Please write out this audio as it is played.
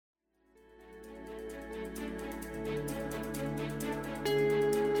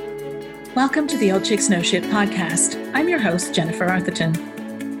Welcome to the Old Chicks Know Shit podcast. I'm your host, Jennifer Arthurton.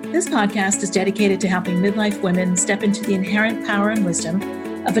 This podcast is dedicated to helping midlife women step into the inherent power and wisdom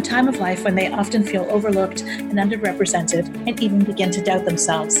of a time of life when they often feel overlooked and underrepresented and even begin to doubt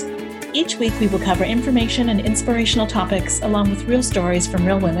themselves. Each week, we will cover information and inspirational topics along with real stories from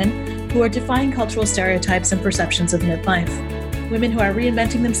real women who are defying cultural stereotypes and perceptions of midlife. Women who are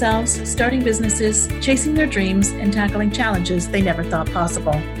reinventing themselves, starting businesses, chasing their dreams, and tackling challenges they never thought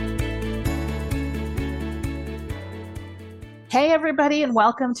possible. Hey, everybody, and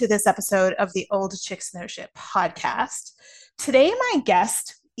welcome to this episode of the Old Chicks Know Shit podcast. Today, my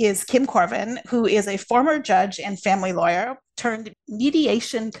guest is Kim Corvin, who is a former judge and family lawyer turned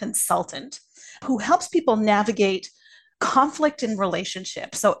mediation consultant who helps people navigate conflict in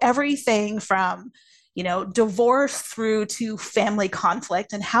relationships. So everything from, divorce through to family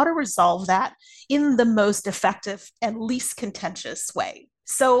conflict and how to resolve that in the most effective and least contentious way.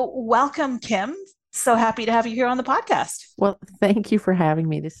 So welcome, Kim. So happy to have you here on the podcast. Well, thank you for having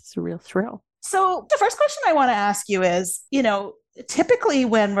me. This is a real thrill. So the first question I want to ask you is, typically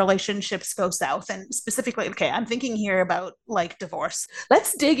when relationships go south, and specifically, I'm thinking here about like divorce.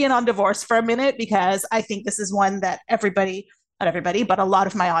 Let's dig in on divorce for a minute, because I think this is one that not everybody, but a lot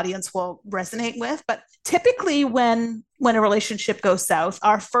of my audience will resonate with. But typically when a relationship goes south,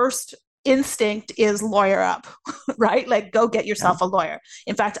 our first instinct is lawyer up, right? Like go get yourself a lawyer.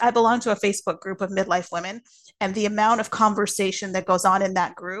 In fact, I belong to a Facebook group of midlife women, and the amount of conversation that goes on in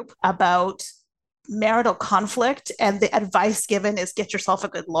that group about marital conflict and the advice given is get yourself a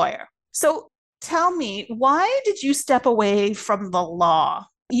good lawyer. So tell me, why did you step away from the law?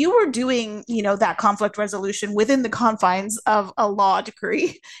 You were doing, that conflict resolution within the confines of a law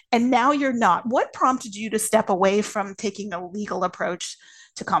degree, and now you're not. What prompted you to step away from taking a legal approach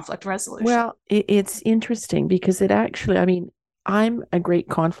to conflict resolution? Well, it's interesting because I'm a great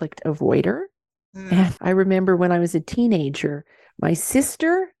conflict avoider. And I remember when I was a teenager, my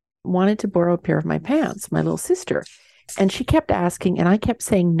sister wanted to borrow a pair of my pants, my little sister. And she kept asking, and I kept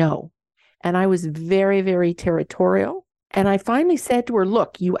saying no. And I was very, very territorial. And I finally said to her,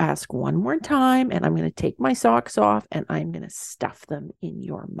 look, you ask one more time, and I'm going to take my socks off, and I'm going to stuff them in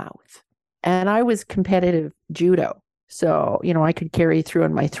your mouth. And I was competitive judo. So, I could carry through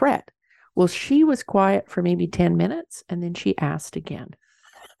on my threat. Well, she was quiet for maybe 10 minutes, and then she asked again.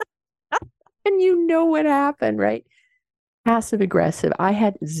 And you know what happened, right? Passive aggressive. I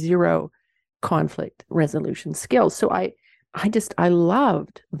had zero conflict resolution skills. So I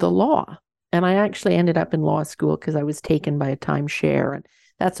loved the law. And I actually ended up in law school because I was taken by a timeshare, and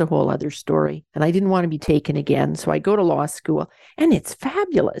that's a whole other story. And I didn't want to be taken again. So I go to law school, and it's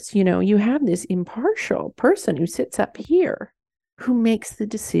fabulous. You have this impartial person who sits up here who makes the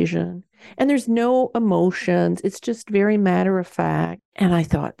decision, and there's no emotions. It's just very matter of fact. And I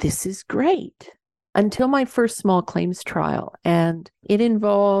thought, this is great. Until my first small claims trial. And it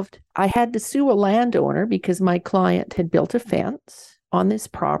involved, I had to sue a landowner because my client had built a fence on this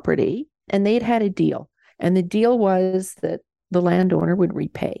property, and they'd had a deal. And the deal was that the landowner would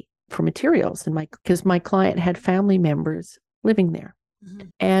repay for materials, and because my client had family members living there. Mm-hmm.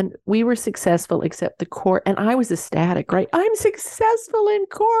 And we were successful, except the court, and I was ecstatic, right? I'm successful in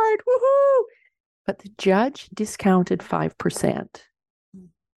court, woohoo! But the judge discounted 5%.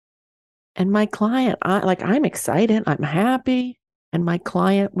 And my client, I'm excited, I'm happy, and my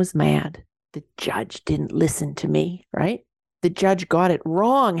client was mad. The judge didn't listen to me, right? The judge got it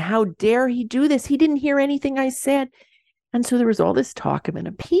wrong. How dare he do this? He didn't hear anything I said. And so there was all this talk of an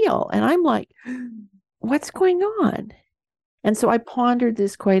appeal. And I'm like, what's going on? And so I pondered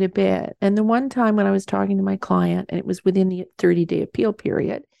this quite a bit. And the one time when I was talking to my client, and it was within the 30-day appeal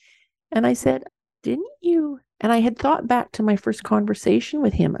period, and I said, didn't you? And I had thought back to my first conversation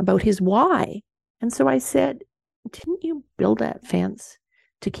with him about his why. And so I said, didn't you build that fence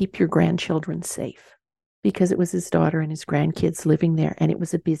to keep your grandchildren safe? Because it was his daughter and his grandkids living there, and it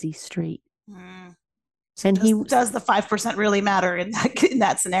was a busy street. So and does the 5% really matter in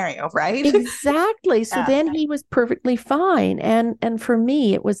that scenario, right? Exactly. So then he was perfectly fine. And for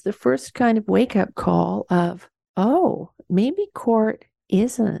me, it was the first kind of wake-up call of, oh, maybe court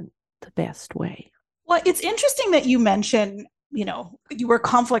isn't the best way. Well, it's interesting that you mention, you were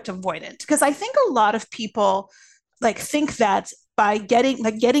conflict avoidant, because I think a lot of people think that by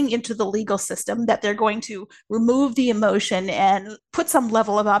getting into the legal system, that they're going to remove the emotion and put some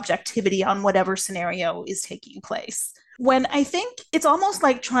level of objectivity on whatever scenario is taking place. When I think it's almost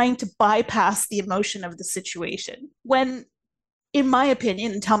like trying to bypass the emotion of the situation. When, in my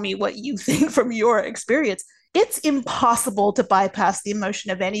opinion, and tell me what you think from your experience, it's impossible to bypass the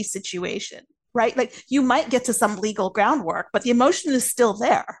emotion of any situation, right? Like you might get to some legal groundwork, but the emotion is still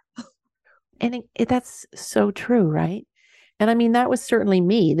there. that's so true, right? And I mean, that was certainly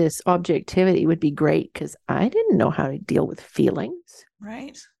me. This objectivity would be great because I didn't know how to deal with feelings.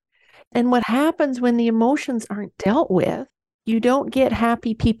 Right. And what happens when the emotions aren't dealt with, you don't get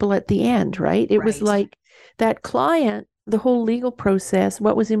happy people at the end, right? It was Right. like that client, the whole legal process,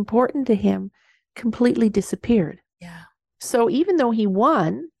 what was important to him completely disappeared. Yeah. So even though he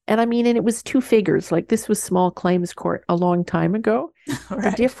won, and I mean, and it was two figures, like this was small claims court a long time ago. Right.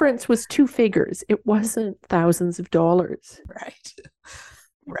 The difference was two figures. It wasn't thousands of dollars. Right.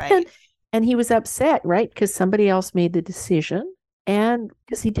 Right. And he was upset, right? Because somebody else made the decision. And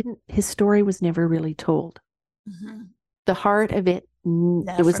because his story was never really told. Mm-hmm. The heart of it,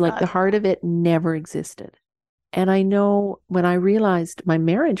 Never it was like the forgotten. heart of it never existed. And I know when I realized my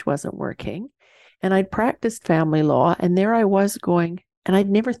marriage wasn't working and I'd practiced family law, and there I was going, and I'd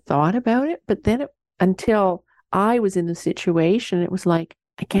never thought about it. But then until I was in the situation, it was like,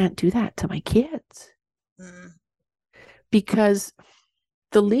 I can't do that to my kids. Mm. Because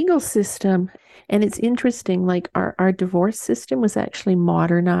the legal system, and it's interesting, like our divorce system was actually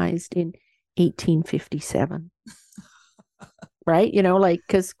modernized in 1857. Right? You know, like,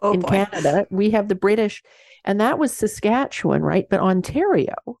 because in Canada, we have the British, and that was Saskatchewan, right? But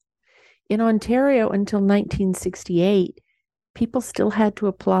in Ontario until 1968, people still had to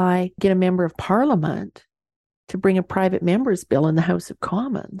apply, get a member of parliament to bring a private member's bill in the House of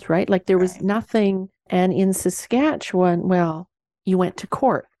Commons, right? Like there was nothing. And in Saskatchewan, well, you went to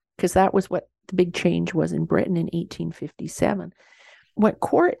court because that was what the big change was in Britain in 1857. What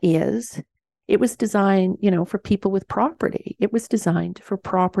court is, it was designed, for people with property. It was designed for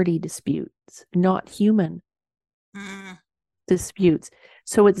property disputes, not human disputes.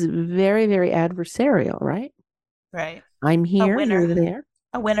 So it's very, very adversarial, right? Right. I'm here, you're there.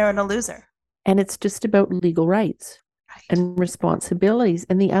 A winner and a loser. And it's just about legal rights and responsibilities.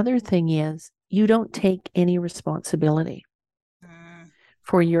 And the other thing is, you don't take any responsibility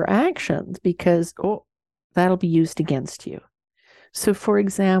for your actions because, that'll be used against you. So, for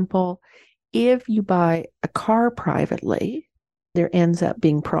example, if you buy a car privately, there ends up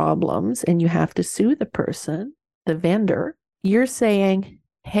being problems and you have to sue the person, the vendor. You're saying,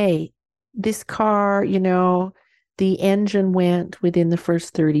 hey, this car, the engine went within the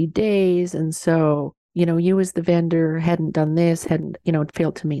first 30 days. And so, you as the vendor hadn't done this,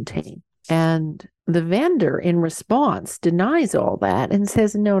 failed to maintain. And the vendor in response denies all that and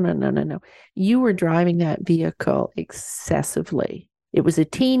says, no. You were driving that vehicle excessively. It was a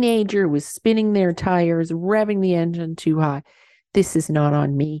teenager, was spinning their tires, revving the engine too high. This is not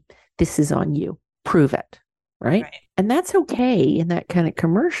on me. This is on you. Prove it. Right? And that's okay in that kind of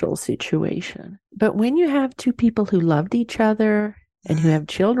commercial situation. But when you have two people who loved each other and who have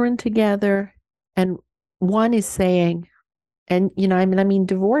children together, and one is saying, and,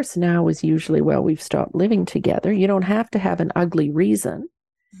 divorce now is usually, well, we've stopped living together. You don't have to have an ugly reason.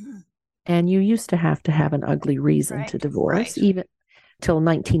 And you used to have an ugly reason to divorce, even till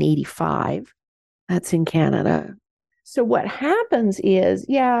 1985. That's in Canada. So what happens is,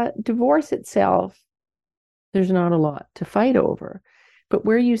 divorce itself, there's not a lot to fight over. But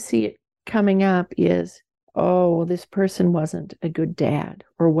where you see it coming up is, this person wasn't a good dad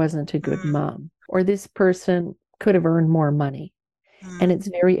or wasn't a good mom, or this person could have earned more money. And it's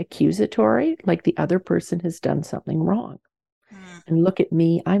very accusatory, like the other person has done something wrong. And look at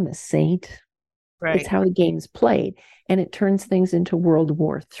me, I'm a saint. It's how the game's played. And it turns things into World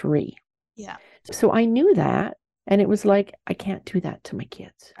War III. Yeah. So I knew that. And it was like, I can't do that to my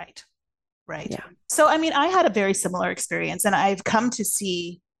kids. Right. Yeah. So, I had a very similar experience, and I've come to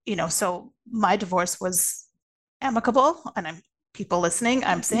see, so my divorce was amicable, and people listening,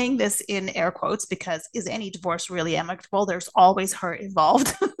 I'm saying this in air quotes because is any divorce really amicable? There's always hurt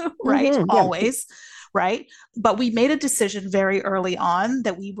involved, right? Mm-hmm, always, right? But we made a decision very early on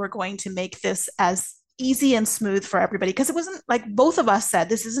that we were going to make this as easy and smooth for everybody, because it wasn't like both of us said,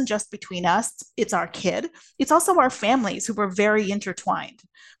 this isn't just between us, it's our kid, it's also our families who were very intertwined,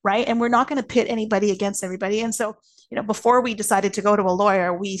 right? And we're not going to pit anybody against everybody. And so, before we decided to go to a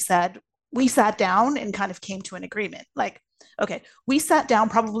lawyer, we sat down and kind of came to an agreement. Like, okay, we sat down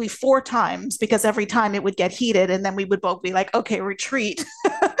probably 4 times because every time it would get heated, and then we would both be like, okay, retreat.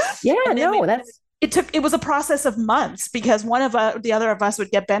 It was a process of months because the other of us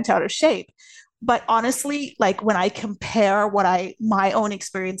would get bent out of shape. But honestly, like when I compare my own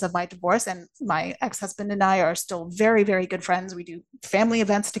experience of my divorce, and my ex-husband and I are still very, very good friends. We do family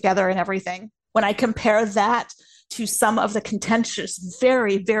events together and everything. When I compare that to some of the contentious,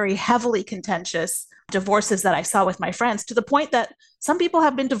 very, very heavily contentious divorces that I saw with my friends, to the point that some people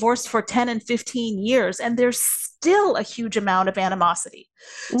have been divorced for 10 and 15 years and there's still a huge amount of animosity.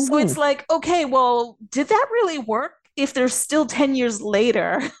 So Mm-hmm. it's like, okay, well, did that really work if there's still 10 years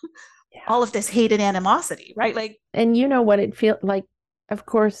later Yeah. all of this hate and animosity, right? Like, And you know what it feels like, of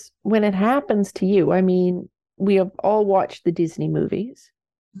course, when it happens to you, I mean, we have all watched the Disney movies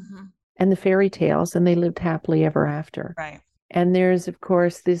mm-hmm, and the fairy tales, and they lived happily ever after. right. And there's, of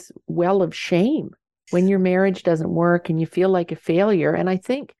course, this well of shame when your marriage doesn't work and you feel like a failure. And I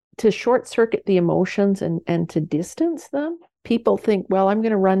think to short circuit the emotions and to distance them, people think, well, I'm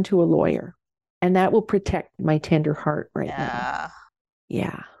going to run to a lawyer and that will protect my tender heart right now.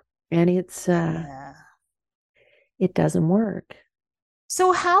 Yeah. And Yeah. it doesn't work.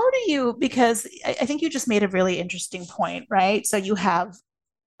 So how do you, because I think you just made a really interesting point, right? So you have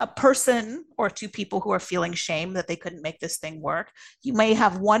a person or two people who are feeling shame that they couldn't make this thing work. You may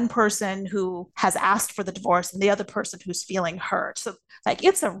have one person who has asked for the divorce and the other person who's feeling hurt. So, like,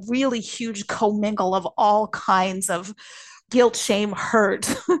 it's a really huge commingle of all kinds of guilt, shame, hurt,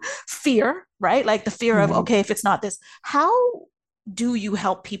 fear, right? Like the fear of, Right. okay, if it's not this, how do you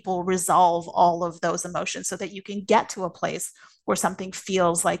help people resolve all of those emotions so that you can get to a place where something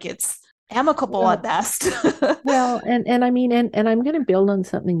feels like it's amicable at Well, best? well, and I mean, and I'm going to build on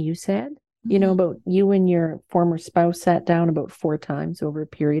something you said, you know, Mhm. about you and your former spouse sat down about 4 times over a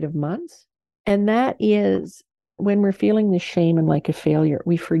period of months. And that is when we're feeling the shame and like a failure,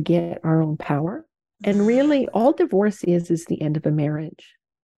 we forget our own power. And really, all divorce is the end of a marriage,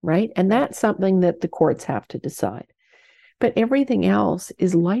 right? And Right. that's something that the courts have to decide. But everything else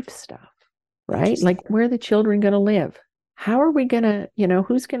is life stuff, right? Interesting. Like, where are the children going to live? How are we going to, you know,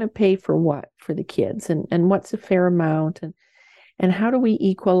 who's going to pay for what for the kids, and what's a fair amount, and how do we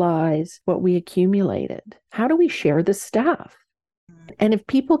equalize what we accumulated? How do we share the stuff? Mm. And if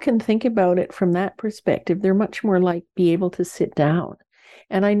people can think about it from that perspective, they're much more like be able to sit down.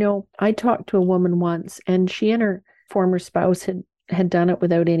 And I know I talked to a woman once, and she and her former spouse had done it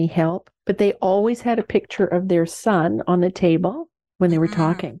without any help, but they always had a picture of their son on the table when they were Mm.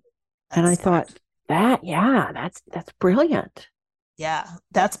 talking. And That's I smart. thought, yeah, that's brilliant. Yeah,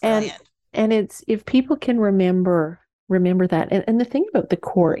 that's And brilliant. and it's if people can remember that. And the thing about the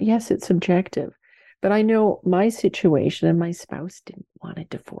court, yes, it's subjective, but I know my situation and my spouse didn't want a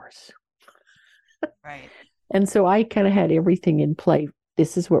divorce. Right. And so I kind of had everything in play.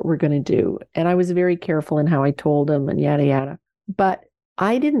 This is what we're going to do. And I was very careful in how I told him and yada, yada. But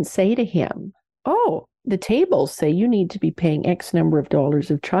I didn't say to him, oh, the tables say you need to be paying X number of dollars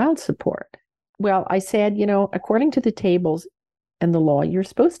of child support. Well, I said, you know, according to the tables and the law, you're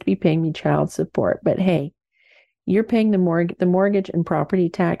supposed to be paying me child support. But hey, you're paying the mortgage and property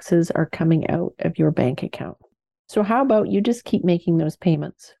taxes are coming out of your bank account. So how about you just keep making those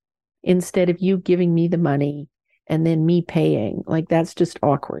payments instead of you giving me the money and then me paying? Like, that's just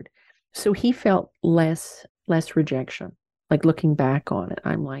awkward. So he felt less rejection. Like, looking back on it,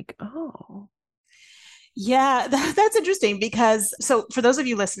 I'm like, oh, Yeah, that's interesting because so for those of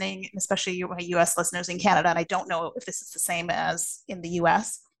you listening, especially my US listeners in Canada, and I don't know if this is the same as in the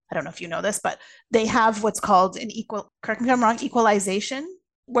US. I don't know if you know this, but they have what's called an equal, correct me if I'm wrong, equalization,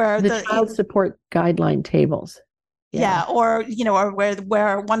 where the child support guideline tables. yeah, Yeah. or or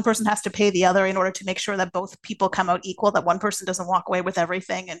where one person has to pay the other in order to make sure that both people come out equal, that one person doesn't walk away with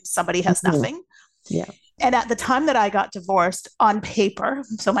everything and somebody has Mm-hmm. nothing. Yeah. And at the time that I got divorced, on paper,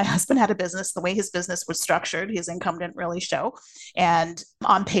 so my husband had a business, the way his business was structured, his income didn't really show. And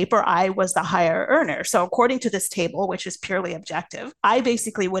on paper, I was the higher earner. So, according to this table, which is purely objective, I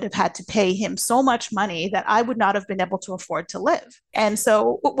basically would have had to pay him so much money that I would not have been able to afford to live. And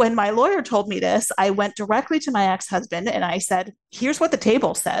so, when my lawyer told me this, I went directly to my ex husband and I said, here's what the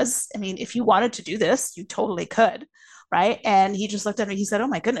table says. I mean, if you wanted to do this, you totally could, right? And he just looked at me. He said, oh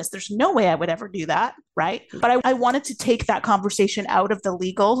my goodness, there's no way I would ever do that, right? But I wanted to take that conversation out of the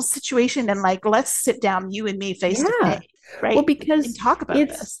legal situation and like, let's sit down, you and me, face to Yeah. face, Well, right? And because talk about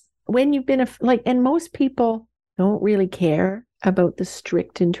it's this. when you've been like, and most people don't really care about the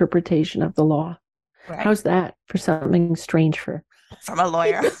strict interpretation of the law. Right. How's that for something strange for From a me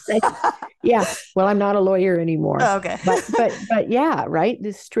lawyer. to say? Yeah. Well, I'm not a lawyer anymore. Okay. But yeah, right.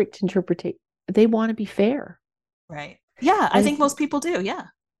 This strict interpretation, they want to be fair. Right. Yeah, I And think most people do. Yeah.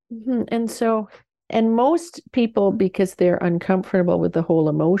 and so, and most people, because they're uncomfortable with the whole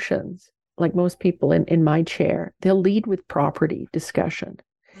emotions, like most people in my chair, they'll lead with property discussion.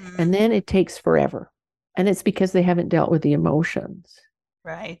 And then it takes forever. And it's because they haven't dealt with the emotions.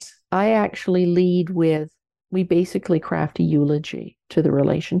 Right. I actually lead with, we basically craft a eulogy to the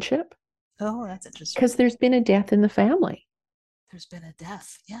relationship Oh, that's interesting. because there's been a death in the family. There's been a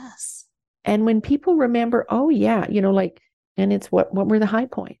death. Yes. And when people remember, oh yeah, like, and it's what were the high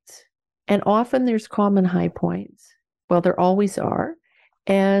points? And often there's common high points. Well, there always are.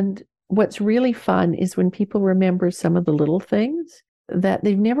 And what's really fun is when people remember some of the little things that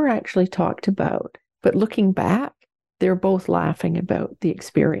they've never actually talked about. But looking back, they're both laughing about the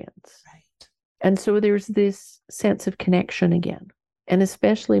experience. Right. And so there's this sense of connection again. And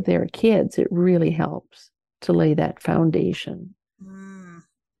especially if they're kids, it really helps to lay that foundation,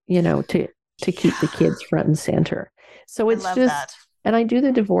 to keep the kids front and center. So it's just, that. And I do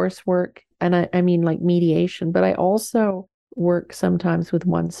the divorce work, and I mean like mediation, but I also work sometimes with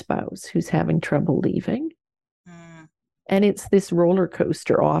one spouse who's having trouble leaving. And it's this roller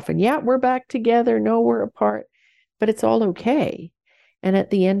coaster often. Yeah, we're back together. No, we're apart, but it's all okay. And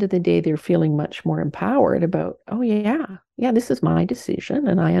at the end of the day, they're feeling much more empowered about, oh, yeah, this is my decision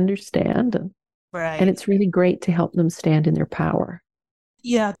and I understand. And it's really great to help them stand in their power.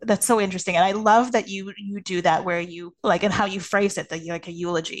 Yeah, that's so interesting. And I love that you do that where you like, and how you phrase it, that you like a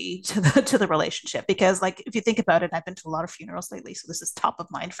eulogy to the relationship. Because like, if you think about it, I've been to a lot of funerals lately, so this is top of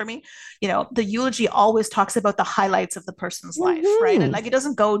mind for me. The eulogy always talks about the highlights of the person's life, right? And like, it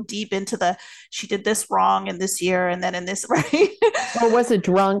doesn't go deep into she did this wrong in this year and then in this, right? Or was it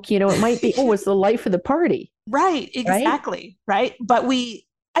drunk? It might be, was the life of the party. Right, exactly. Right. But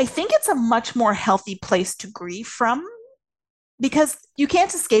I think it's a much more healthy place to grieve from, because you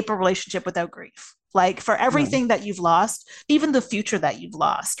can't escape a relationship without grief. Like, for everything that you've lost, even the future that you've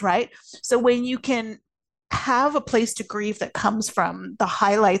lost, right? So when you can have a place to grieve that comes from the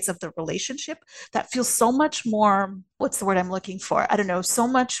highlights of the relationship, that feels so much more, what's the word I'm looking for? I don't know, so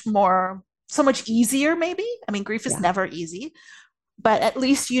much easier, maybe. I mean, grief is never easy, but at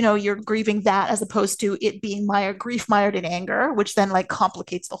least you're grieving that, as opposed to it being grief mired in anger, which then like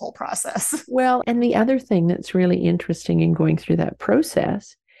complicates the whole process. Well, and the other thing that's really interesting in going through that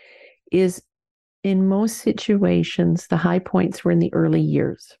process is, in most situations, the high points were in the early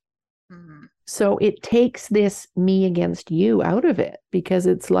years. So it takes this me against you out of it, because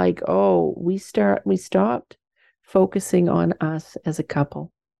it's like, oh, we stopped focusing on us as a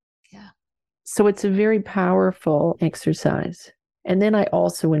couple. Yeah. So it's a very powerful exercise. And then I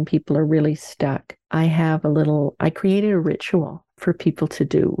also, when people are really stuck, I created a ritual for people to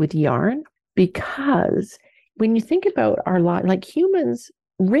do with yarn, because when you think about our life, like humans,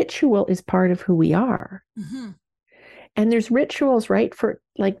 ritual is part of who we are. And there's rituals, right, for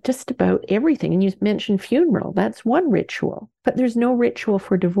like just about everything. And you mentioned funeral, that's one ritual, but there's no ritual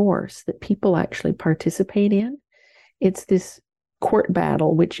for divorce that people actually participate in. It's this court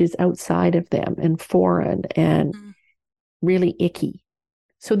battle, which is outside of them and foreign and really icky.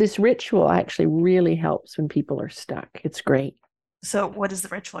 So this ritual actually really helps when people are stuck. It's great. So what is the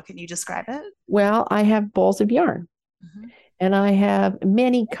ritual? Can you describe it? Well, I have balls of yarn, and I have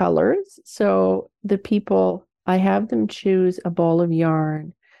many colors. So I have them choose a ball of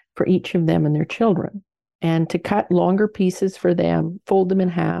yarn for each of them and their children, and to cut longer pieces for them, fold them in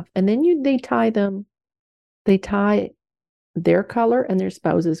half, and then they tie their color and their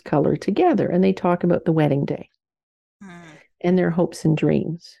spouse's color together, and they talk about the wedding day and their hopes and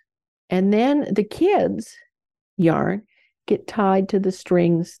dreams. And then the kids' yarn get tied to the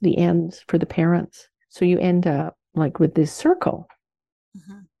strings, the ends for the parents. So you end up like with this circle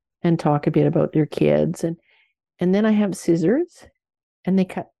and talk a bit about their kids. And then I have scissors, and they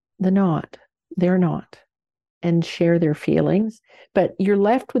cut the knot, their knot, and share their feelings. But you're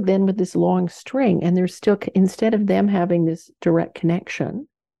left with this long string, and they're still, instead of them having this direct connection,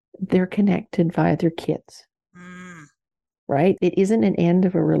 they're connected via their kids. Right? It isn't an end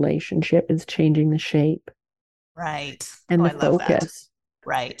of a relationship. It's changing the shape. Right. And the focus.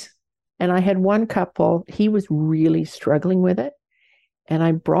 Right. And I had one couple, he was really struggling with it. And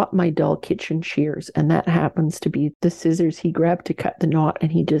I brought my dull kitchen shears, and that happens to be the scissors he grabbed to cut the knot. And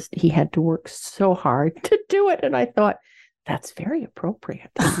he had to work so hard to do it. And I thought, that's very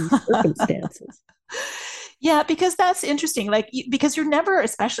appropriate in these circumstances. Yeah, because that's interesting. Like, because you're never,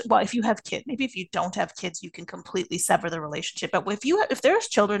 especially, well, if you have kids, maybe if you don't have kids, you can completely sever the relationship. But if there's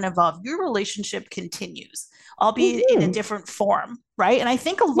children involved, your relationship continues, albeit in a different form, right? And I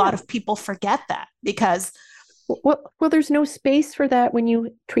think a lot of people forget that, because well, there's no space for that when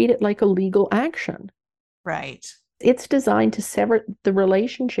you treat it like a legal action. Right. It's designed to sever the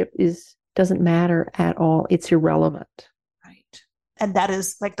relationship. Doesn't matter at all. It's irrelevant. And that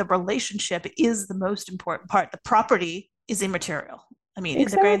is like, the relationship is the most important part. The property is immaterial. I mean, in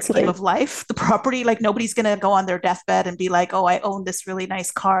the grand scheme of life, the property, like, nobody's going to go on their deathbed and be like, oh, I own this really nice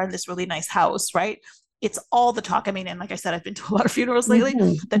car and this really nice house, right? it's all the talk. I mean, and like I said, I've been to a lot of funerals lately.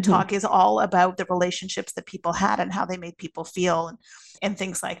 Mhm, The mhm. talk is all about the relationships that people had and how they made people feel and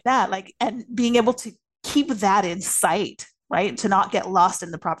things like that. Like, and being able to keep that in sight, right? To not get lost in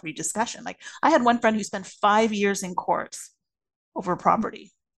the property discussion. Like, I had one friend who spent 5 years in courts over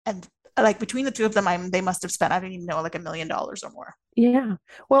property. And like between the two of them, they must have spent, I don't even know, like $1 million or more. Yeah.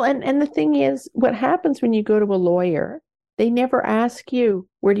 Well, and the thing is, what happens when you go to a lawyer, they never ask you,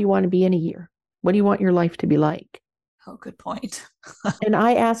 where do you want to be in a year? What do you want your life to be like? Oh, good point. And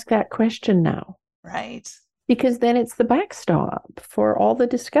I ask that question now Right. because then it's the backstop for all the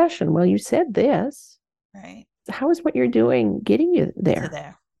discussion. Well, you said this. Right. How is what you're doing getting you To there?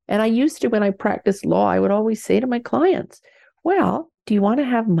 there. And I used to, when I practiced law, I would always say to my clients, well, do you want to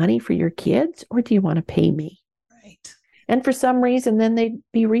have money for your kids or do you want to pay me? Right. And for some reason, then they'd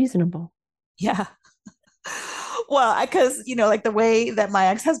be reasonable. Yeah. Well, because, like the way that my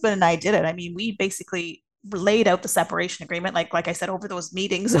ex-husband and I did it, I mean, we basically laid out the separation agreement, like I said, over those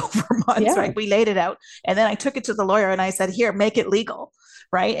meetings over months, Yeah. right? We laid it out. And then I took it to the lawyer and I said, here, make it legal.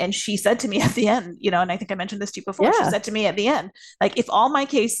 Right. And she said to me at the end, and I think I mentioned this to you before, she Yeah. said to me at the end, like, if all my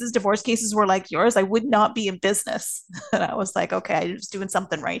cases, divorce cases were like yours, I would not be in business. And I was like, okay, I'm just doing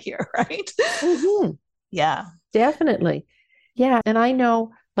something right here. Right. Hmm. Yeah. Definitely. Yeah. And I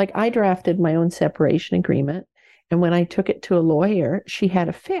know, like, I drafted my own separation agreement. And when I took it to a lawyer, she had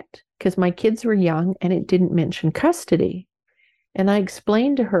a fit because my kids were young and it didn't mention custody. And I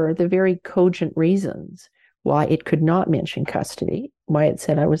explained to her the very cogent reasons why it could not mention custody, why it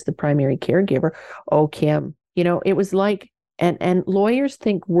said I was the primary caregiver. Oh, Kim, it was like, and lawyers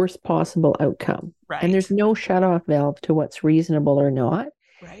think worst possible outcome. And Right. there's no shut-off valve to what's reasonable or not.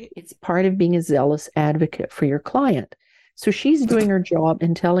 Right. It's part of being a zealous advocate for your client. So she's doing her job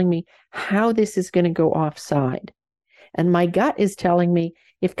and telling me how this is going to go offside. And my gut is telling me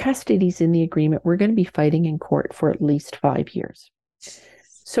if custody's in the agreement, we're going to be fighting in court for at least 5 years.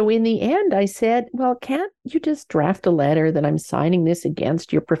 So in the end, I said, well, can't you just draft a letter that I'm signing this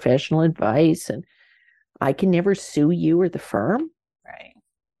against your professional advice and I can never sue you or the firm? Right.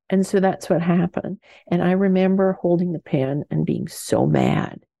 And so that's what happened. And I remember holding the pen and being so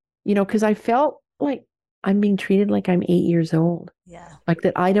mad, because I felt like I'm being treated like I'm 8 years old, Yeah. like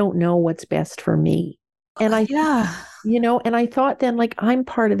that I don't know what's best for me. And Yeah. and I thought then, like, I'm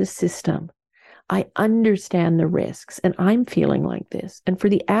part of the system. I understand the risks and I'm feeling like this. And for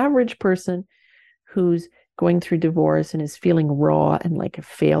the average person who's going through divorce and is feeling raw and like a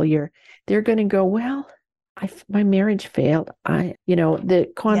failure, they're going to go, well, my marriage failed. The Yeah.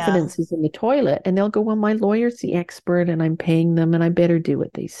 confidence is in the toilet. And they'll go, well, my lawyer's the expert and I'm paying them and I better do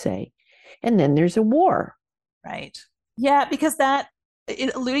what they say. And then there's a war. Right. Yeah, because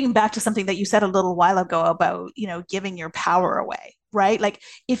alluding back to something that you said a little while ago about, giving your power away, right? Like,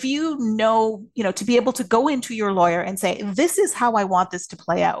 if to be able to go into your lawyer and say, this is how I want this to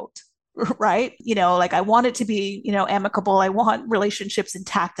play out, right? Like, I want it to be, amicable. I want relationships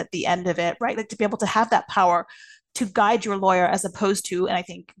intact at the end of it, right? Like, to be able to have that power to guide your lawyer, as opposed to, and I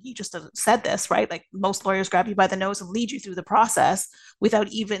think you just said this, right? Like, most lawyers grab you by the nose and lead you through the process without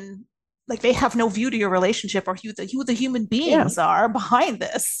even, like, they have no view to your relationship or who the human Yeah. beings are behind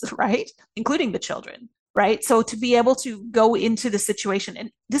this, right? Including the children, right? So to be able to go into the situation, and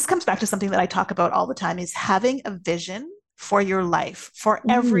this comes back to something that I talk about all the time, is having a vision for your life, for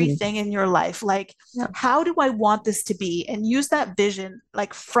Mm, everything in your life. Like, yeah. how do I want this to be? And use that vision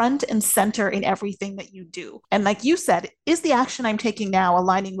like front and center in everything that you do. And like you said, is the action I'm taking now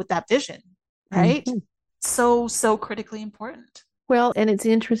aligning with that vision, right? Mhm. So, so critically important. Well, and it's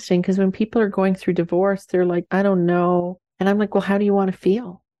interesting because when people are going through divorce, they're like, I don't know. And I'm like, well, how do you want to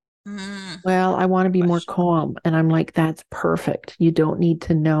feel? Mm, Well, I want to be more question. calm. And I'm like, that's perfect. You don't need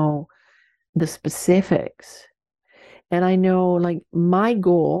to know the specifics. And I know, like, my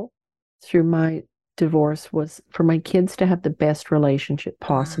goal through my divorce was for my kids to have the best relationship Mm,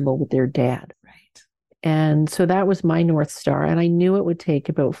 possible with their dad. right. And so that was my North Star. And I knew it would take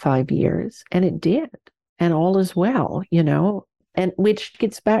about 5 years, and it did. And all is well. And which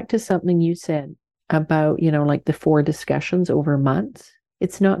gets back to something you said about, like the 4 discussions over months.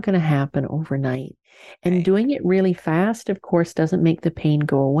 It's not going to happen overnight. And Right. doing it really fast, of course, doesn't make the pain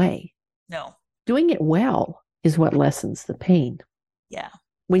go away. No. Doing it well is what lessens the pain. Yeah.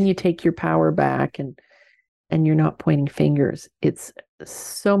 When you take your power back and you're not pointing fingers, it's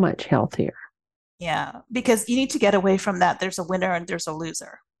so much healthier. Yeah. Because you need to get away from that. There's a winner and there's a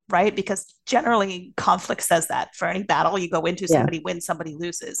loser, right? Because generally conflict says that for any battle you go into, Yeah. somebody wins, somebody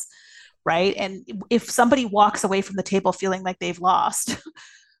loses, right? And if somebody walks away from the table feeling like they've lost,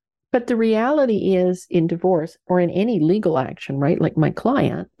 But the reality is in divorce or in any legal action, right? Like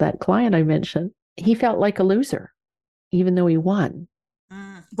that client I mentioned, he felt like a loser, even though he won.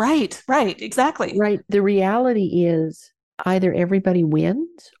 Right, exactly. Right. The reality is either everybody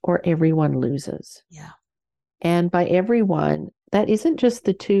wins or everyone loses. Yeah. And by everyone, that isn't just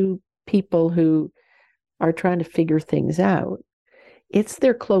the two people who are trying to figure things out, it's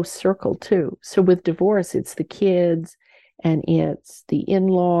their close circle too. So with divorce, it's the kids and it's the in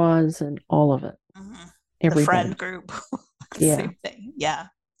laws and all of it. Mm-hmm. The Everybody. friend group. Yeah. Same thing. Yeah.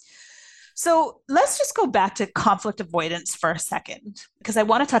 So let's just go back to conflict avoidance for a second, because I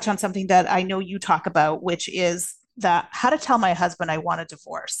want to touch on something that I know you talk about, which is that how to tell my husband I want a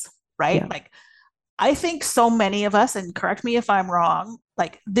divorce, right? Yeah. Like, I think so many of us, and correct me if I'm wrong,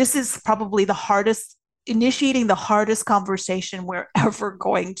 like, this is probably the hardest, initiating the hardest conversation we're ever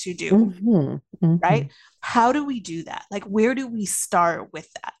going to do, right? How do we do that? Like, where do we start with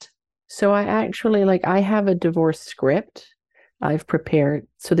that? So I actually I have a divorce script I've prepared.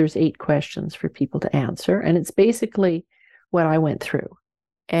 So there's 8 questions for people to answer. And it's basically what I went through.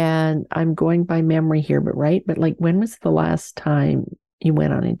 And I'm going by memory here, but right. But like, when was the last time you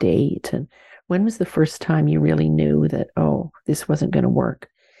went on a date? And when was the first time you really knew that, oh, this wasn't going to work?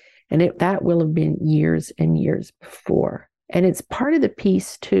 And that will have been years and years before. And it's part of the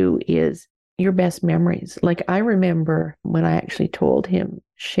piece too, is your best memories. Like, I remember when I actually told him,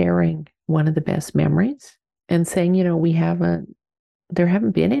 sharing one of the best memories and saying, there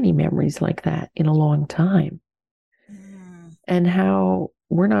haven't been any memories like that in a long time. And how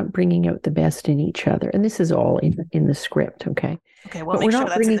we're not bringing out the best in each other. And this is all in the script. Okay. Okay. We'll make sure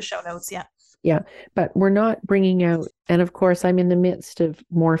that's in the show notes. Yeah. Yeah. But we're not bringing out, and of course, I'm in the midst of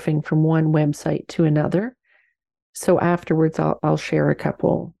morphing from one website to another. So afterwards, I'll share a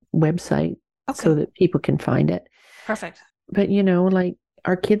couple websites so that people can find it. Perfect. But, like,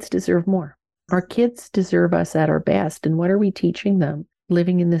 our kids deserve more. Our kids deserve us at our best. And what are we teaching them?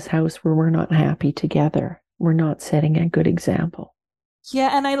 Living in this house where we're not happy together. We're not setting a good example. Yeah.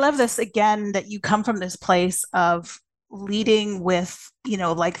 And I love this again, that you come from this place of leading with,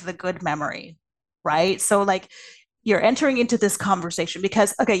 like, the good memory, right? So, like, you're entering into this conversation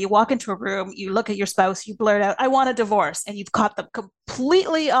because, okay, you walk into a room, you look at your spouse, you blurt out, I want a divorce. And you've caught them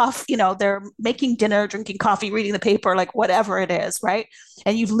completely off, they're making dinner, drinking coffee, reading the paper, like whatever it is, right?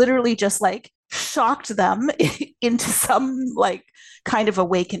 And you've literally just like shocked them into some like kind of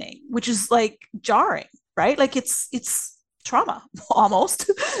awakening, which is like jarring, right? Like, it's trauma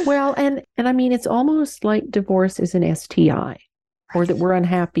almost. Well, and I mean, it's almost like divorce is an STI, or that we're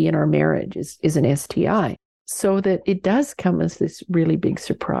unhappy in our marriage is an STI. So that it does come as this really big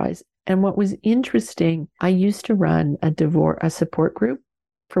surprise. And what was interesting, I used to run a support group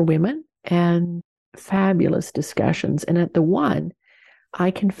for women, and fabulous discussions. And at the one,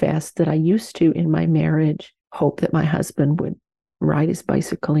 I confessed that I used to, in my marriage, hope that my husband would ride his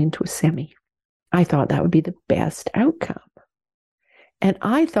bicycle into a semi. I thought that would be the best outcome. And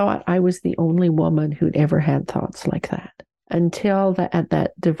I thought I was the only woman who'd ever had thoughts like that until at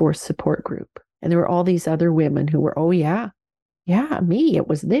that divorce support group. And there were all these other women who were, oh, yeah, me, it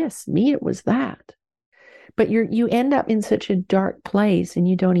was this, me, it was that. But you end up in such a dark place and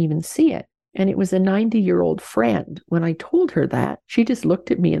you don't even see it. And it was a 90-year-old friend. When I told her that, she just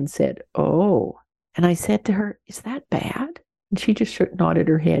looked at me and said, oh. And I said to her, is that bad? And she just nodded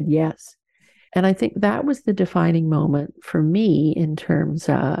her head, yes. And I think that was the defining moment for me in terms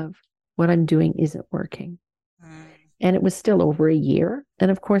of what I'm doing isn't working. And it was still over a year. And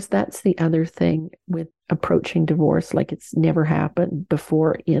of course, that's the other thing with approaching divorce, like it's never happened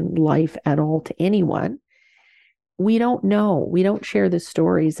before in life at all to anyone. We don't know. We don't share the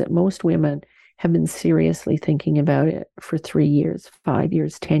stories that most women have been seriously thinking about it for 3 years, 5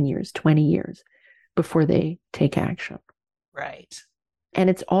 years, 10 years, 20 years before they take action. Right. And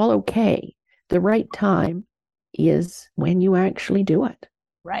it's all okay. The right time is when you actually do it.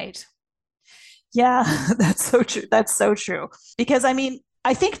 Right. Yeah, that's so true. That's so true. Because I mean,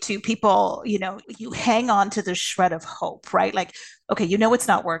 I think too, people, you hang on to the shred of hope, right? Like, okay, it's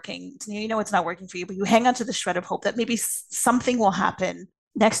not working. It's not working for you, but you hang on to the shred of hope that maybe something will happen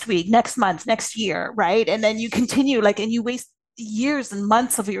next week, next month, next year, right? And then you continue, like, and you waste years and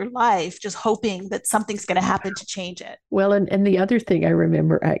months of your life just hoping that something's going to happen to change it. Well, and the other thing I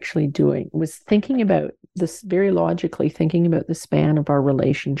remember actually doing was thinking about this, very logically thinking about the span of our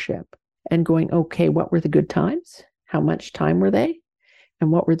relationship and going, okay, what were the good times? How much time were they?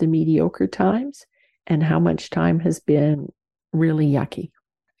 And what were the mediocre times? And how much time has been really yucky?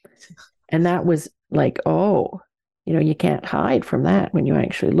 And that was like, oh, you can't hide from that when you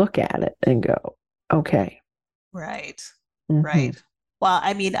actually look at it and go, okay. Right. Mm-hmm. Right. Well,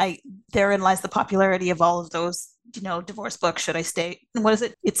 I mean, I therein lies the popularity of all of those, divorce books. Should I stay? What is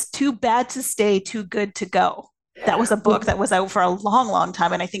it? It's too bad to stay, too good to go. That was a book that was out for a long, long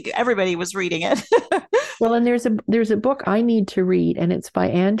time, and I think everybody was reading it. Well, and there's a book I need to read, and it's by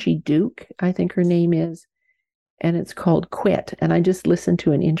Angie Duke, I think her name is, and it's called Quit. And I just listened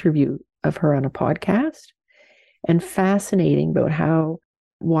to an interview of her on a podcast, and fascinating about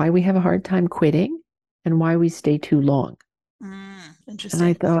why we have a hard time quitting and why we stay too long. Interesting. And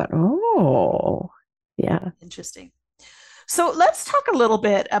I thought, oh, yeah. Interesting. So let's talk a little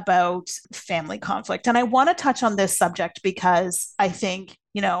bit about family conflict. And I want to touch on this subject because I think,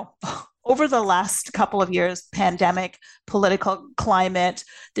 over the last couple of years, pandemic, political climate,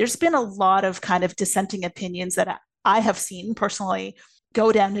 there's been a lot of kind of dissenting opinions that I have seen personally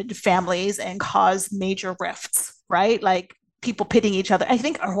go down into families and cause major rifts, right? Like people pitting each other. I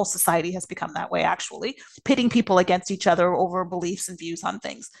think our whole society has become that way, actually, pitting people against each other over beliefs and views on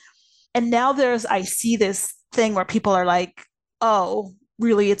things. And now I see this thing where people are like, oh,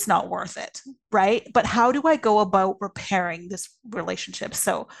 really, it's not worth it, right? But how do I go about repairing this relationship?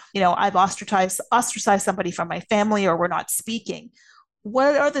 So, I've ostracized somebody from my family, or we're not speaking.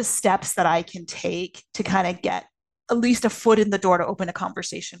 What are the steps that I can take to kind of get at least a foot in the door to open a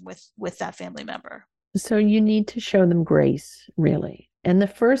conversation with that family member? So you need to show them grace, really. And the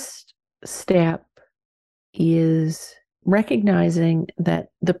first step is recognizing that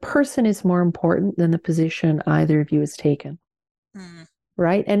the person is more important than the position either of you has taken.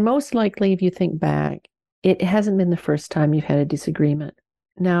 Right? And most likely, if you think back, it hasn't been the first time you've had a disagreement.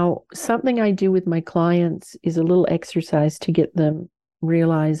 Now, something I do with my clients is a little exercise to get them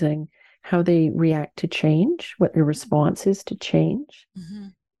realizing how they react to change, what their response is to change.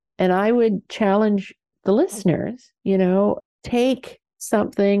 And I would challenge the listeners, take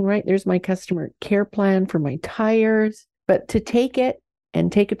something, right? There's my customer care plan for my tires, but to take it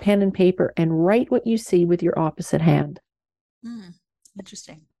and take a pen and paper and write what you see with your opposite hand.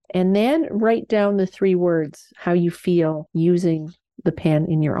 Interesting. And then write down the 3 words, how you feel using the pen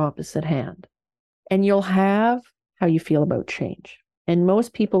in your opposite hand. And you'll have how you feel about change. And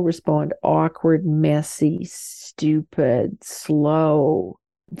most people respond awkward, messy, stupid, slow,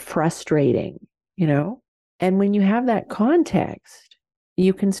 frustrating, And when you have that context,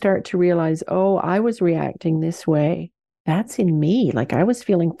 you can start to realize, oh, I was reacting this way. That's in me. Like I was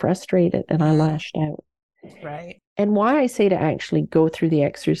feeling frustrated and I lashed out. Right. And why I say to actually go through the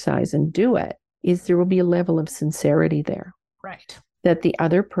exercise and do it is there will be a level of sincerity there. Right. That the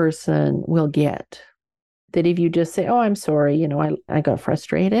other person will get. That if you just say, oh, I'm sorry, I got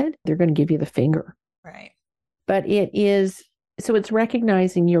frustrated, they're going to give you the finger. Right. But it's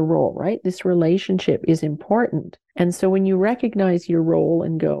recognizing your role, right? This relationship is important. And so when you recognize your role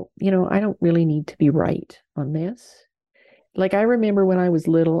and go, I don't really need to be right on this. Like I remember when I was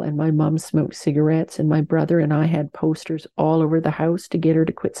little and my mom smoked cigarettes and my brother and I had posters all over the house to get her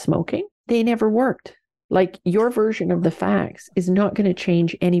to quit smoking. They never worked. Like your version of the facts is not going to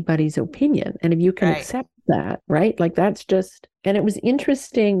change anybody's opinion. And if you can accept that, right? Like that's just, and it was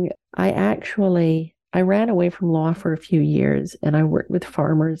interesting. I ran away from law for a few years and I worked with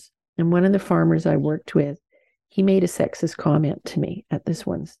farmers. And one of the farmers I worked with, he made a sexist comment to me at this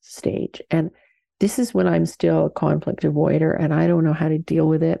one stage. And this is when I'm still a conflict avoider and I don't know how to deal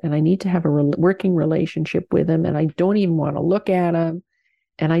with it. And I need to have a working relationship with him. And I don't even want to look at him.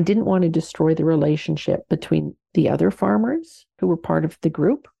 And I didn't want to destroy the relationship between the other farmers who were part of the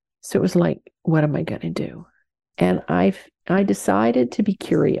group. So it was like, what am I going to do? And I decided to be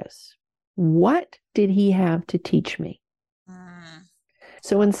curious. What did he have to teach me?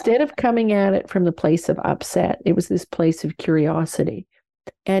 So instead of coming at it from the place of upset, it was this place of curiosity.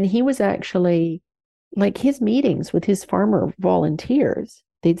 And he was actually, like his meetings with his farmer volunteers,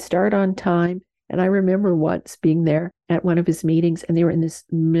 they'd start on time. And I remember once being there at one of his meetings and they were in this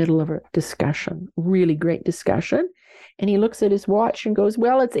middle of a discussion, really great discussion. And he looks at his watch and goes,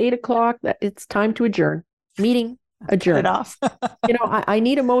 well, it's 8:00. It's time to adjourn. Meeting adjourned. Cut it off. I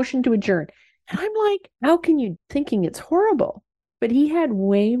need a motion to adjourn. And I'm like, how can you thinking it's horrible? But he had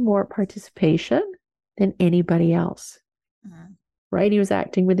way more participation than anybody else. Right? He was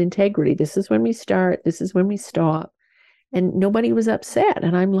acting with integrity. This is when we start. This is when we stop. And nobody was upset.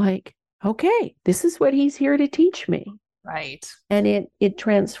 And I'm like, okay, this is what he's here to teach me. Right. And it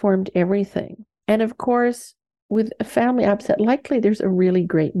transformed everything. And of course, with a family upset, likely there's a really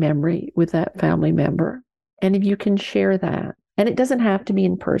great memory with that family member. And if you can share that, and it doesn't have to be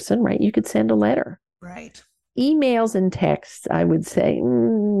in person, right? You could send a letter. Right. Emails and texts, I would say,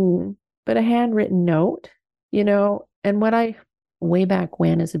 but a handwritten note, and what way back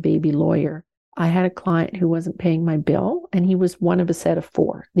when as a baby lawyer, I had a client who wasn't paying my bill, and he was one of a set of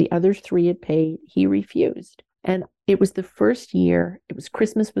four. The other three had paid. He refused. And it was the first year,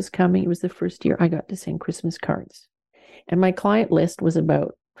 Christmas was coming. It was the first year I got to send Christmas cards. And my client list was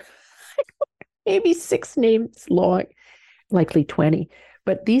about maybe 6 names long, likely 20.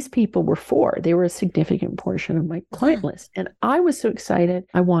 But these people were four. They were a significant portion of my client list. And I was so excited.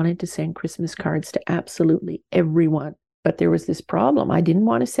 I wanted to send Christmas cards to absolutely everyone. But there was this problem. I didn't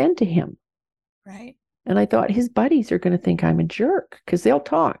want to send to him. Right. And I thought his buddies are going to think I'm a jerk because they'll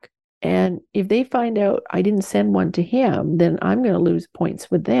talk. And if they find out I didn't send one to him, then I'm going to lose points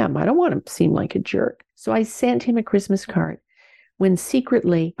with them. I don't want to seem like a jerk. So I sent him a Christmas card when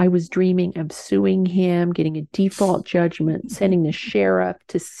secretly I was dreaming of suing him, getting a default judgment, sending the sheriff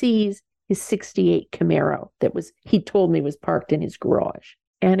to seize his 68 Camaro that he told me was parked in his garage.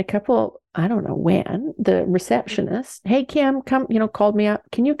 And I don't know when, the receptionist, hey, Kim, come, called me up.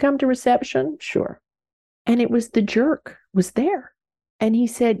 Can you come to reception? Sure. And it was the jerk was there. And he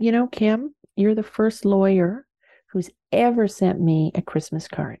said, Kim, you're the first lawyer who's ever sent me a Christmas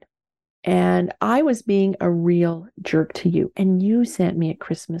card. And I was being a real jerk to you. And you sent me a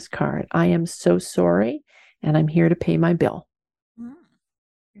Christmas card. I am so sorry. And I'm here to pay my bill.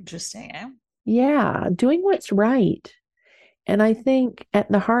 Interesting. Eh? Yeah. Doing what's right. And I think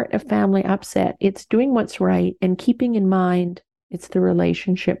at the heart of family upset, it's doing what's right and keeping in mind it's the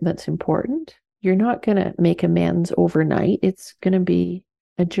relationship that's important. You're not going to make amends overnight. It's going to be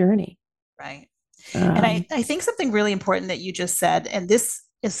a journey. Right. And I think something really important that you just said, and this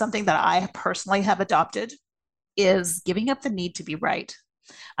is something that I personally have adopted, is giving up the need to be right.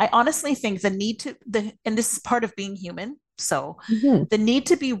 I honestly think and this is part of being human. So the need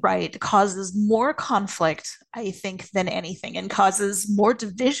to be right causes more conflict, I think, than anything, and causes more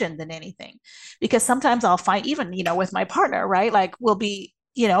division than anything. Because sometimes I'll find, even, with my partner, right? Like we'll be,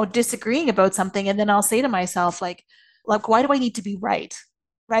 disagreeing about something. And then I'll say to myself, like, why do I need to be right?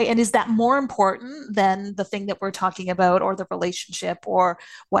 Right. And is that more important than the thing that we're talking about, or the relationship, or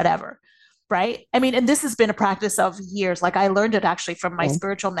whatever? Right. I mean, and this has been a practice of years. Like I learned it actually from my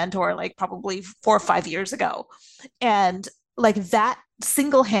spiritual mentor, like probably 4 or 5 years ago. And like that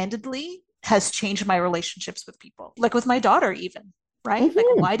single-handedly has changed my relationships with people, like with my daughter, even. Right. Like,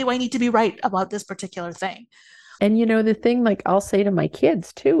 why do I need to be right about this particular thing? And the thing, like I'll say to my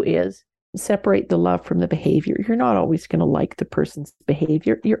kids too, is separate the love from the behavior. You're not always going to like the person's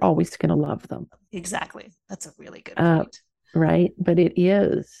behavior. You're always going to love them. Exactly. That's a really good point. Right. But it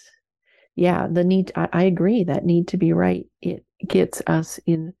is, the need, I agree, that need to be right. It gets us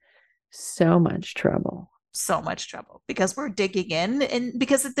in so much trouble. So much trouble because we're digging in, and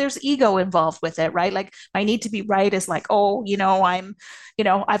because there's ego involved with it, right? Like my need to be right is like, oh,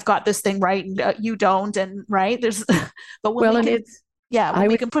 I've got this thing right and you don't. And right. But when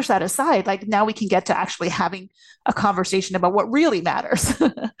we can push that aside, like now we can get to actually having a conversation about what really matters.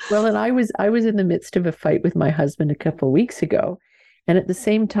 Well, and I was in the midst of a fight with my husband a couple of weeks ago. And at the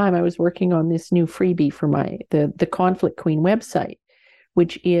same time, I was working on this new freebie for the Conflict Queen website,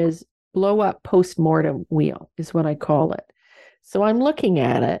 which is blow up postmortem wheel is what I call it. So I'm looking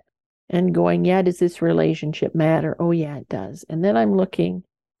at it and going, does this relationship matter? Oh, yeah, it does. And then I'm looking,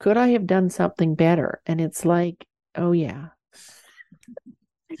 could I have done something better? And it's like, oh, yeah.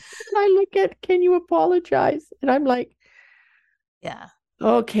 And I look at, can you apologize? And I'm like, yeah,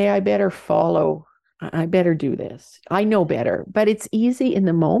 okay, I better do this. I know better, but it's easy in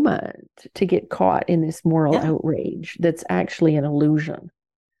the moment to get caught in this moral outrage that's actually an illusion.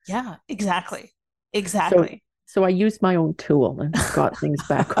 Yeah, exactly. So I use my own tool and got things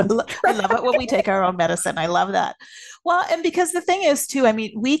back on track. I love it when we take our own medicine. I love that. Well, and because the thing is too, I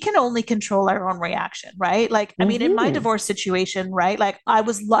mean, we can only control our own reaction, right? Like, I mean, in my divorce situation, right? Like I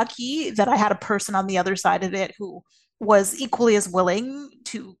was lucky that I had a person on the other side of it who was equally as willing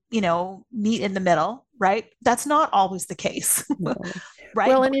to, meet in the middle, right? That's not always the case. Right.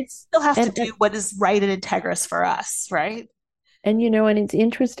 Well, and it's still have to do what is right and integrous for us, right? And, and it's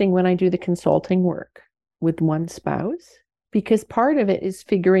interesting when I do the consulting work with one spouse, because part of it is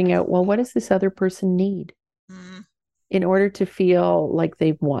figuring out, well, what does this other person need in order to feel like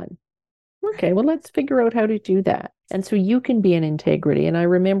they've won? Okay, well, let's figure out how to do that. And so you can be in integrity. And I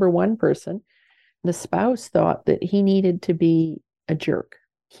remember one person, the spouse thought that he needed to be a jerk.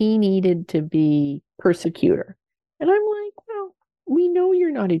 He needed to be persecutor. And I'm like, well, we know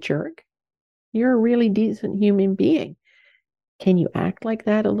you're not a jerk. You're a really decent human being. Can you act like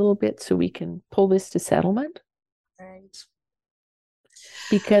that a little bit so we can pull this to settlement? Right.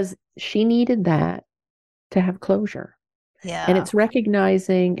 Because she needed that to have closure. Yeah. And it's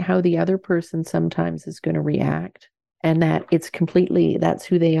recognizing how the other person sometimes is going to react, and that it's completely, that's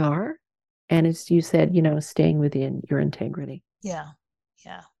who they are. And as you said, staying within your integrity. Yeah.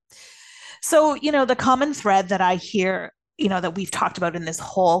 Yeah. So, the common thread that I hear, that we've talked about in this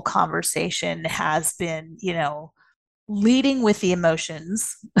whole conversation has been, leading with the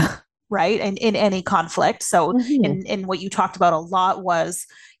emotions, right? And in any conflict. So in what you talked about a lot was,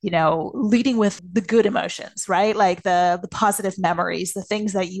 leading with the good emotions, right? Like the positive memories, the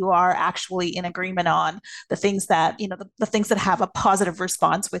things that you are actually in agreement on, the things that, the things that have a positive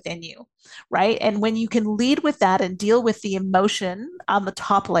response within you, right? And when you can lead with that and deal with the emotion on the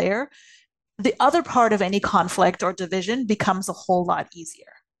top layer, the other part of any conflict or division becomes a whole lot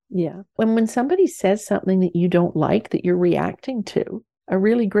easier. Yeah. When somebody says something that you don't like, that you're reacting to, a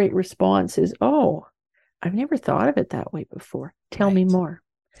really great response is, oh, I've never thought of it that way before. Tell me more.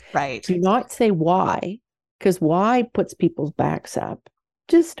 Right. Do not say why, because why puts people's backs up.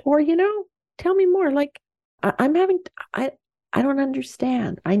 Or, tell me more. Like I don't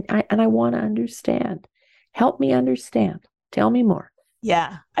understand. And I want to understand. Help me understand. Tell me more.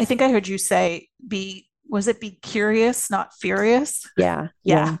 Yeah. I think I heard you say be curious, not furious? Yeah.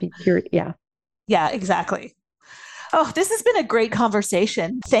 Be curious. Yeah. Yeah, exactly. Oh, this has been a great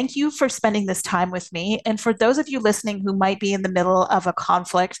conversation. Thank you for spending this time with me. And for those of you listening who might be in the middle of a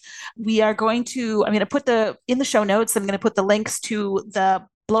conflict, I'm going to put in the show notes, I'm going to put the links to the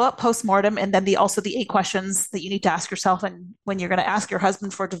blow up postmortem and then also the 8 questions that you need to ask yourself and when you're going to ask your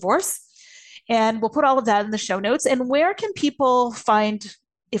husband for divorce. And we'll put all of that in the show notes. And where can people find,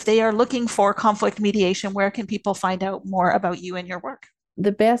 if they are looking for conflict mediation, where can people find out more about you and your work?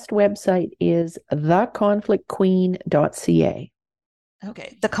 The best website is theconflictqueen.ca.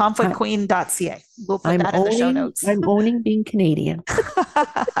 Okay, theconflictqueen.ca. We'll put that in the show notes. I'm owning being Canadian.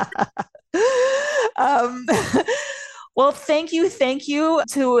 Well, thank you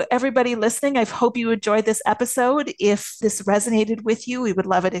to everybody listening. I hope you enjoyed this episode. If this resonated with you, we would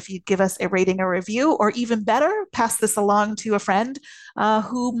love it if you'd give us a rating or review, or even better, pass this along to a friend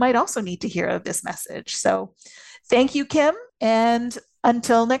who might also need to hear this message. So thank you, Kim, and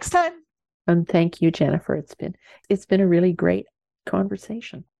until next time. And thank you, Jennifer. It's been a really great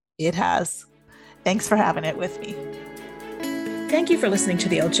conversation. It has. Thanks for having it with me. Thank you for listening to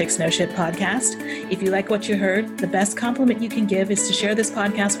the Old Chicks No Shit podcast. If you like what you heard, the best compliment you can give is to share this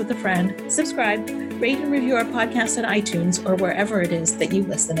podcast with a friend, subscribe, rate and review our podcast on iTunes or wherever it is that you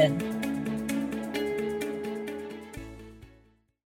listen in.